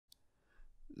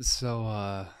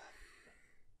So,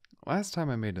 last time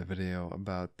I made a video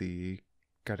about the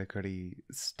Karakuri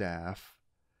staff,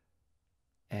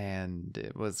 and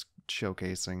it was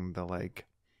showcasing the,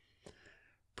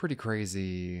 pretty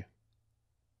crazy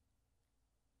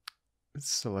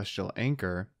celestial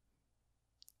anchor,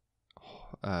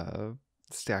 uh,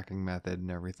 stacking method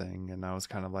and everything, and I was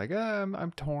kind of like,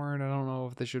 I'm torn. I don't know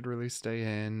if they should really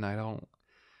stay in.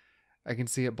 I can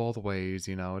see it both ways,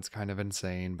 it's kind of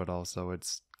insane, but also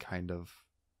it's kind of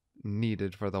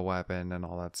needed for the weapon and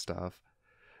all that stuff.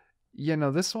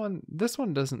 This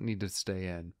one doesn't need to stay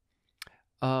in.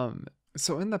 Um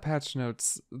so in the patch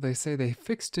notes, they say they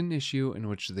fixed an issue in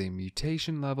which the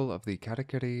mutation level of the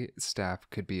Katakuri staff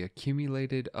could be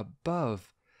accumulated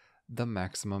above the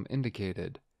maximum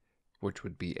indicated, which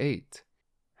would be 8.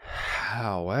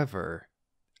 However,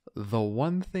 the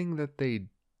one thing that they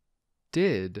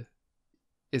did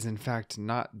is in fact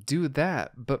not do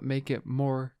that, but make it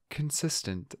more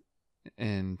consistent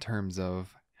in terms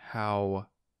of how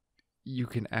you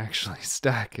can actually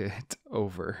stack it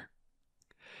over.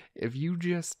 If you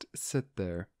just sit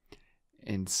there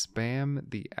and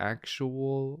spam the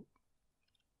actual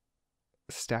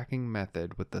stacking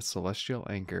method with the celestial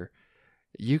anchor,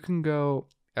 you can go,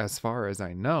 as far as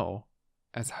I know,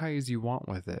 as high as you want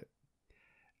with it.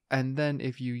 And then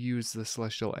if you use the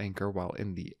celestial anchor while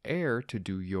in the air to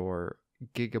do your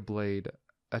Gigablade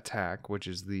attack, which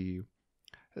is the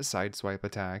side swipe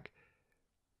attack,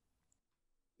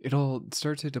 it'll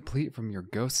start to deplete from your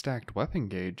ghost stacked weapon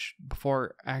gauge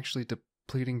before actually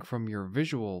depleting from your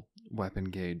visual weapon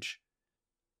gauge.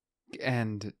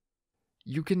 And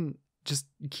you can just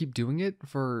keep doing it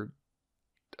for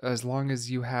as long as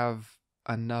you have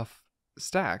enough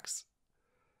stacks.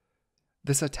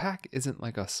 This attack isn't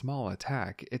like a small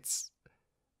attack, it's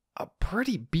a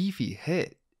pretty beefy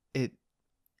hit. It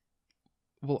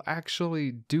will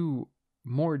actually do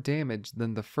more damage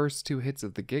than the first 2 hits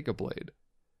of the Gigablade.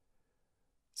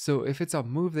 So if it's a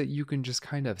move that you can just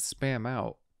kind of spam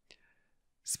out,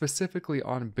 specifically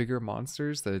on bigger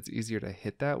monsters that it's easier to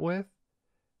hit that with,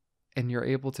 and you're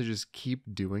able to just keep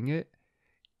doing it,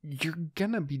 you're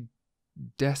gonna be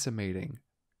decimating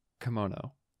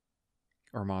Kimono.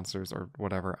 Or monsters or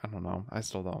whatever. I don't know. I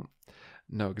still don't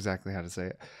know exactly how to say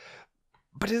it.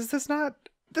 But is this not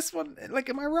this one? Like,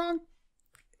 am I wrong?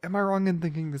 Am I wrong in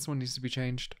thinking this one needs to be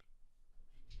changed?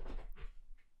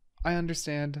 I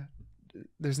understand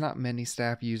there's not many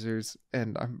staff users,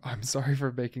 and I'm sorry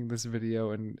for making this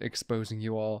video and exposing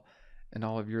you all and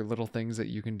all of your little things that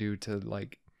you can do to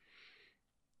like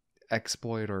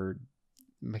exploit or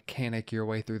mechanic your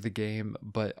way through the game,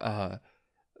 but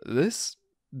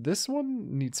this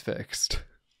one needs fixed.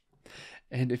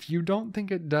 And if you don't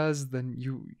think it does, then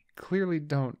you clearly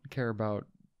don't care about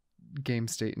game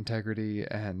state integrity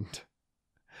and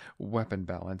weapon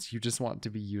balance. You just want to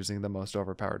be using the most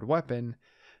overpowered weapon,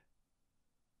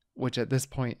 which at this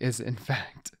point is, in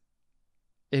fact,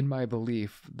 in my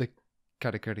belief, the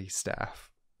Katakuri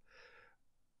staff.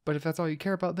 But if that's all you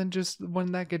care about, then just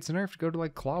when that gets nerfed, go to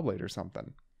like Clawblade or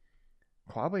something.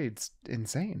 Clawblade's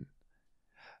insane.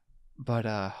 But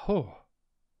I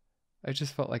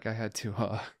just felt like I had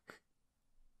to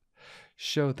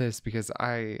show this because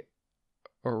I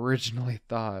originally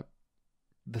thought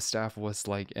the staff was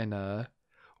like in a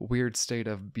weird state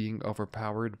of being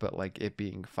overpowered, but like it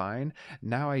being fine.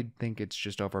 Now I think it's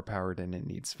just overpowered and it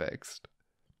needs fixed.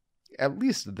 At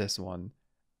least this one.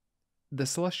 The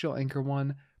Celestial Anchor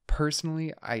one,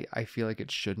 personally, I feel like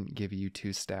it shouldn't give you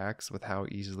 2 stacks with how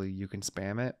easily you can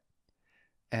spam it.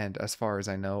 And as far as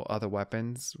I know, other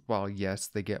weapons, while yes,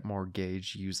 they get more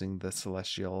gauge using the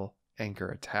Celestial Anchor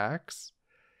attacks,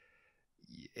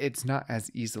 it's not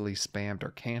as easily spammed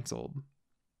or canceled.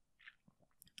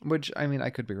 Which, I mean, I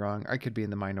could be wrong. I could be in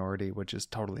the minority, which is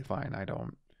totally fine. I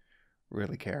don't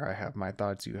really care. I have my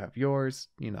thoughts, you have yours,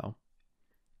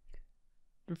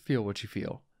 feel what you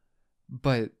feel.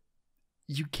 But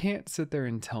you can't sit there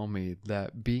and tell me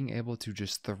that being able to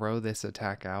just throw this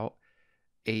attack out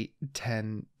 8,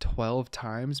 10, 12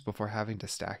 times before having to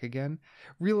stack again.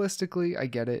 Realistically, I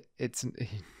get it.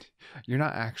 You're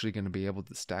not actually going to be able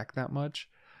to stack that much,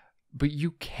 but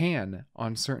you can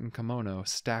on certain kimono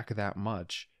stack that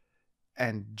much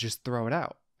and just throw it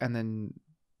out and then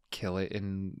kill it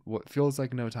in what feels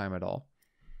like no time at all.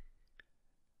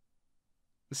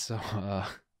 So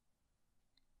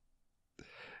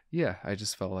yeah, I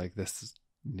just felt like this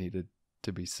needed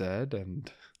to be said,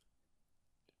 and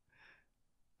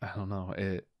I don't know,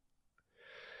 it's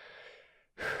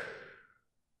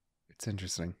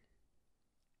interesting.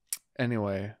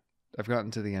 Anyway, I've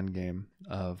gotten to the end game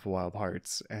of Wild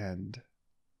Hearts, and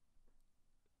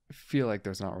feel like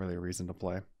there's not really a reason to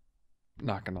play.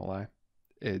 Not gonna lie.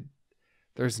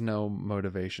 There's no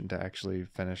motivation to actually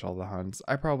finish all the hunts.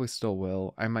 I probably still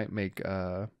will. I might make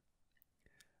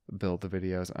build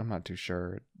videos. I'm not too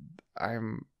sure.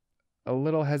 I'm a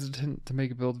little hesitant to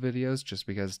make build videos just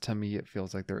because to me it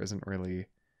feels like there isn't really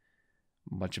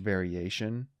much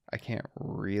variation. I can't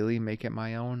really make it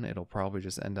my own. It'll probably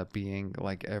just end up being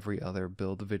like every other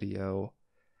build video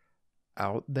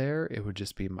out there. It would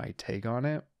just be my take on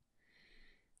it,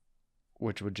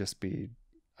 which would just be,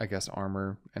 I guess,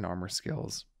 armor and armor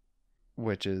skills,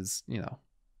 which is,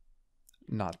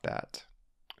 not that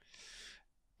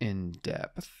in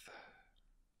depth.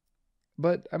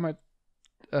 But I might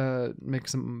make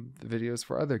some videos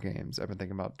for other games. I've been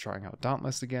thinking about trying out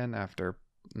Dauntless again after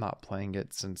not playing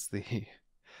it since the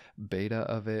beta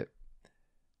of it.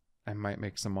 I might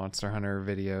make some Monster Hunter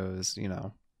videos,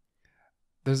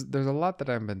 There's a lot that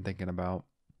I've been thinking about.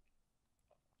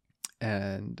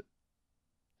 And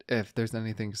if there's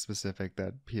anything specific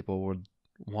that people would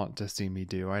want to see me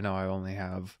do, I know I only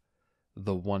have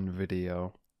the one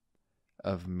video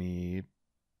of me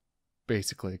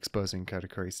basically exposing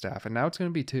Katakuri staff, and now it's going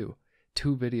to be two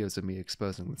videos of me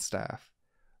exposing the staff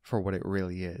for what it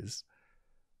really is.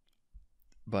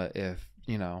 But if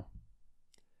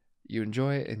you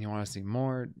enjoy it and you want to see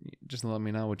more, just let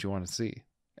me know what you want to see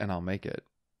and I'll make it.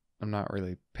 I'm not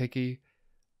really picky.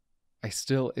 I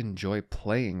still enjoy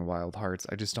playing Wild Hearts.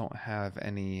 I just don't have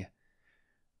any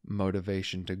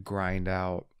motivation to grind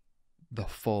out the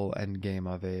full end game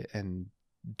of it and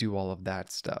do all of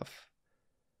that stuff.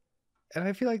 And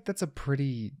I feel like that's a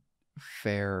pretty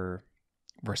fair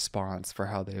response for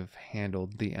how they've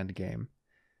handled the end game.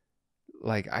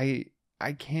 Like I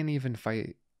can't even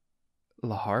fight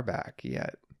Laharbak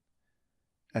yet.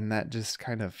 And that just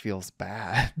kind of feels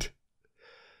bad.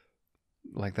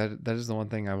 Like that is the one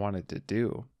thing I wanted to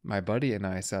do. My buddy and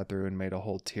I sat through and made a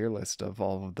whole tier list of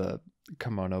all of the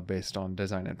kimono based on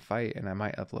design and fight, and I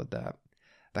might upload that.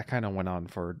 That kind of went on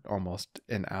for almost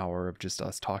an hour of just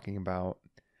us talking about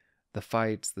the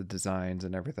fights, the designs,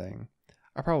 and everything.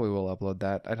 I probably will upload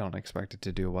that. I don't expect it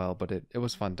to do well, but it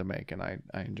was fun to make, and I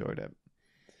enjoyed it.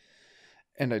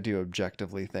 And I do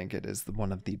objectively think it is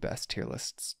one of the best tier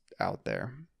lists out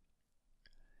there.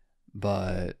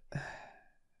 But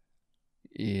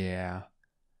yeah,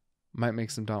 might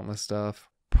make some Dauntless stuff.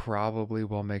 Probably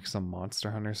will make some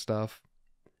Monster Hunter stuff.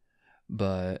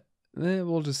 But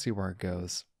we'll just see where it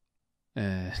goes.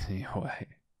 Anyway,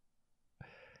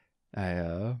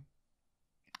 I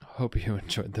hope you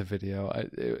enjoyed the video.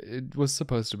 It was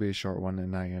supposed to be a short one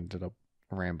and I ended up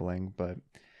rambling, but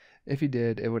if you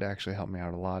did, it would actually help me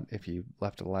out a lot if you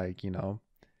left a like,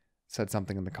 said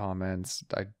something in the comments.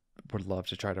 I would love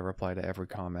to try to reply to every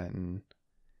comment and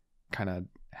kind of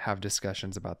have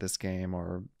discussions about this game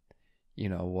or,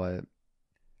 what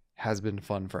has been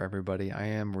fun for everybody. I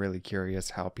am really curious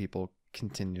how people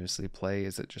continuously play.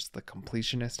 Is it just the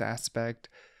completionist aspect?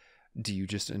 Do you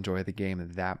just enjoy the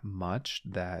game that much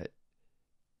that,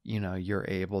 you're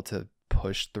able to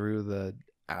push through the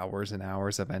hours and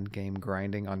hours of endgame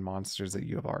grinding on monsters that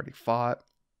you have already fought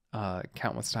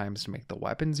countless times to make the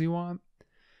weapons you want?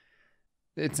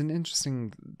 It's an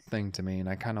interesting thing to me, and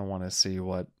I kind of want to see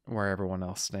where everyone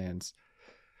else stands.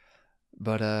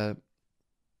 But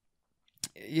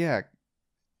yeah,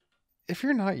 if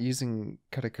you're not using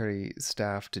Katakuri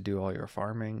staff to do all your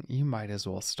farming, you might as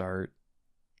well start.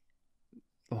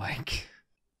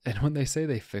 And when they say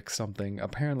they fixed something,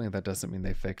 apparently that doesn't mean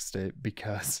they fixed it,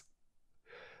 because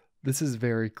this is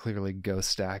very clearly ghost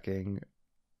stacking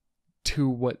to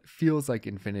what feels like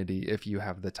infinity if you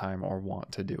have the time or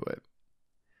want to do it.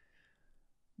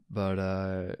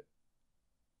 But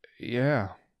yeah,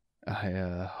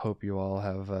 I hope you all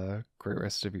have a great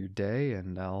rest of your day,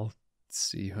 and I'll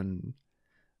see you in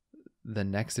the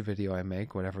next video I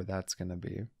make, whatever that's gonna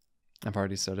be. I've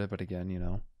already said it, but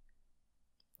again,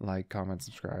 like, comment,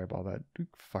 subscribe, all that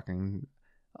fucking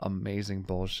amazing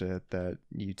bullshit that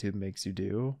YouTube makes you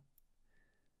do.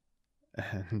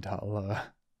 And I'll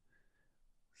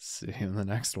see you in the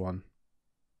next one.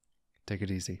 Take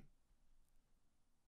it easy.